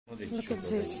Look at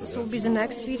this. This will be the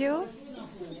next video.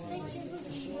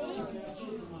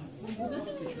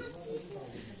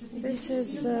 This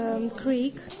is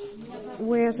creek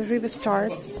where the river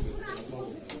starts.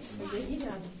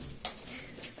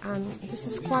 And this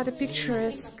is quite a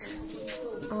picturesque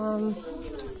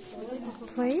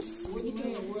place.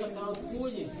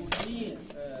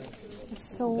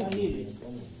 So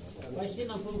почти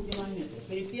на полкилометра.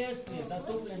 Препятствие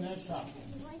затопленная шахта.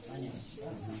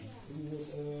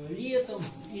 Летом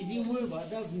и зимой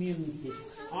вода в минусе,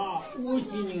 а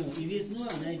осенью и весной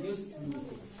она идет в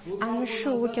плюсе. I'm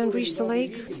sure we can reach the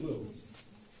lake.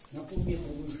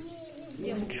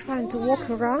 I'm trying to walk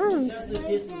around.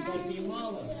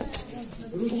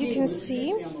 You can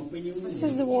see this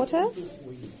is the water.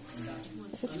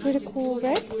 This is pretty cool,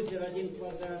 right?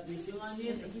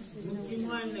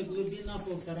 Максимальная глубина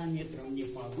 1,5 метра в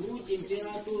непогоду,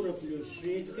 температура плюс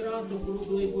 6 градусов,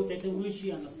 круглый год, это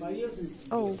выше, она с поверхности.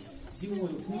 Oh,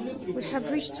 we have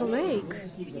reached the lake.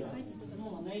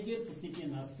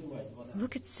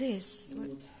 Look at this.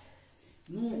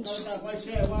 Ну, когда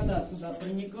большая вода сюда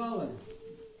проникала,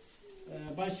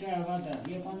 большая вода,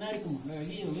 я фонариком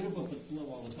видел, рыба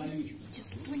подплывала, колючка.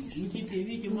 Ну, теперь,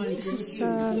 видите, маленькие ручьи,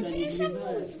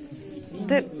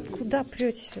 Да куда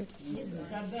претесь?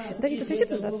 Давид, отойди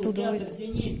туда, оттуда.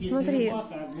 Смотри.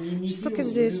 Look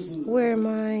at this, where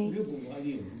my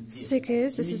stick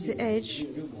is. This is the edge.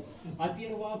 А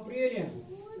 1 апреля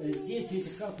здесь,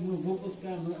 как мы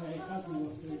выпускаем,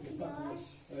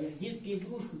 детские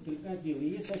игрушки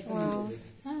крокодилы. Wow.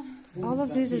 All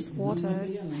of this is water,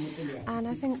 and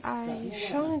I think I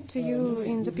shown it to you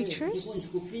in the pictures.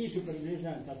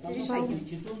 Well,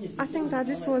 I think that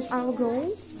this was our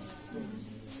goal.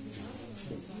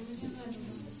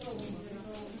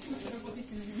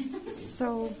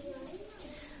 So,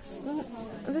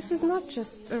 this is not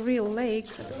just a real lake.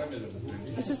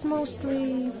 This is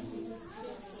mostly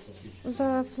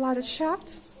the flooded shaft.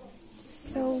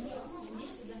 So,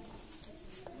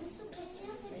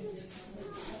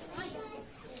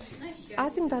 I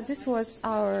think that this was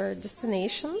our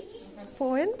destination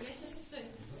point,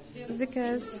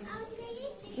 because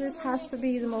this has to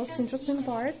be the most interesting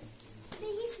part.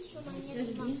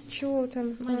 Чего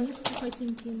там?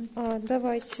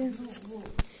 Давайте.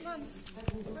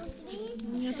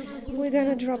 We're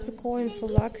gonna drop the coin for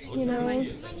luck, you know.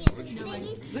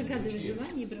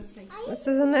 This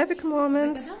is an epic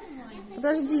moment.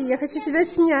 Подожди, я хочу тебя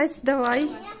снять, давай.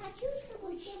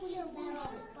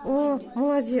 О,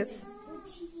 молодец.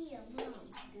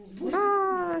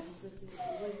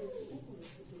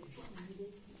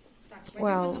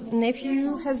 Well,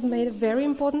 nephew has made a very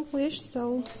important wish,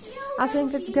 so I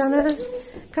think it's gonna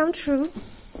come true,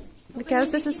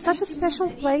 because this is such a special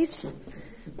place.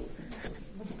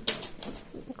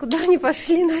 Куда они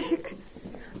пошли нафиг?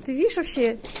 Ты видишь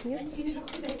вообще? Нет?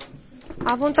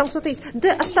 А вон там кто-то есть.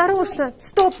 Да, осторожно!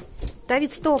 Стоп!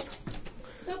 Давид, стоп!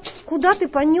 Куда ты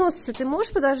понесся? Ты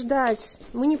можешь подождать?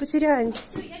 Мы не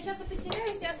потеряемся. Я сейчас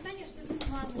потеряюсь, и останешься с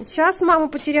мамой. Сейчас маму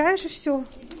потеряешь, и все.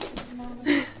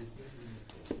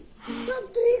 Там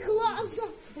 3 глаза.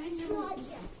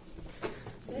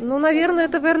 Ну, наверное,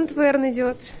 это Верн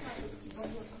идет.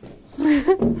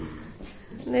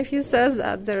 Nephew says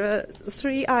that there are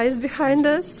 3 eyes behind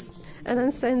us, and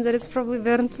I'm saying that it's probably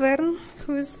Vern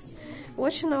who is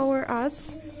watching over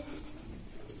us.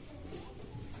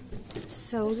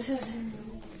 So this is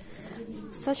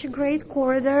such a great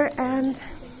corridor, and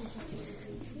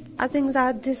I think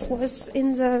that this was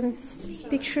in the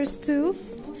pictures too.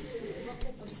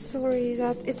 Sorry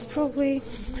that it's probably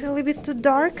a little bit too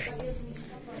dark.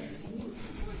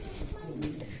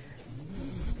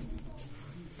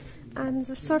 And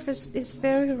the surface is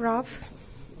very rough.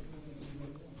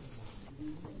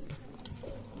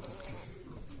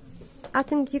 I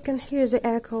think you can hear the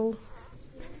echo.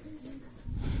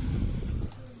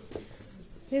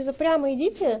 Лиза, прямо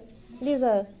идите.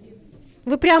 Лиза,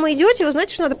 вы прямо идете? Вы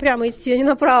знаете, что надо прямо идти, а не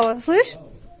направо. Слышь?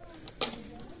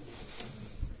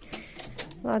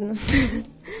 Ладно.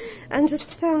 And just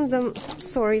tell them,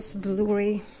 sorry, it's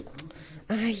blurry.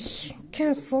 I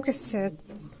can't focus it.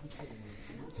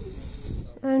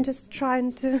 I'm just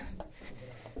trying to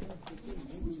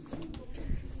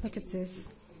look at this.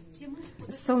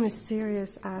 It's so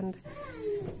mysterious, and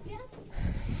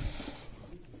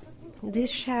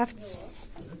these shafts.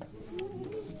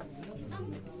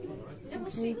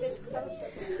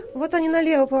 Вот они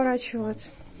налево поворачивают.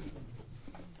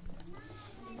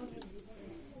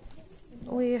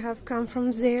 We have come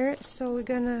from there, so we're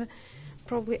gonna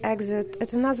probably exit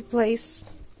at another place,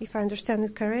 if I understand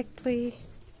it correctly.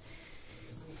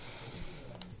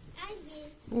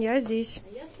 Я здесь.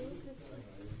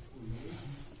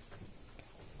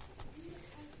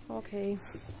 Okay.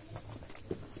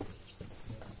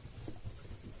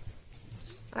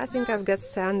 I think I've got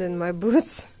sand in my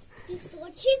boots.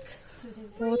 Песочек.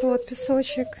 Вот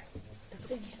песочек.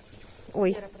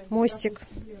 Ой, мостик.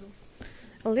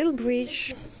 A little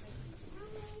bridge.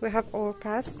 We have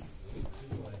overpassed.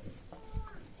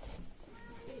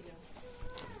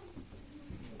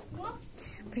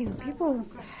 People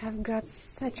have got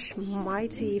such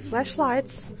mighty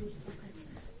flashlights,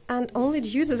 and only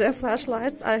due to their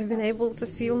flashlights I've been able to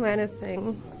film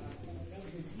anything.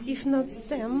 If not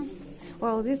them,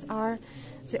 well, these are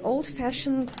the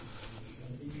old-fashioned,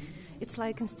 it's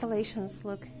like installations,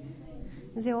 look.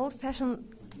 The old-fashioned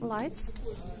lights.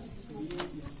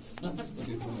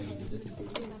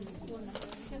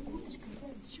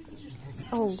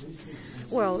 Oh,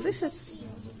 well, this is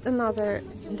another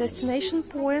destination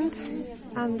point,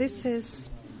 and this is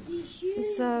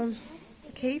the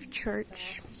cave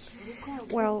church.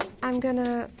 Well, I'm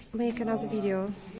gonna make another video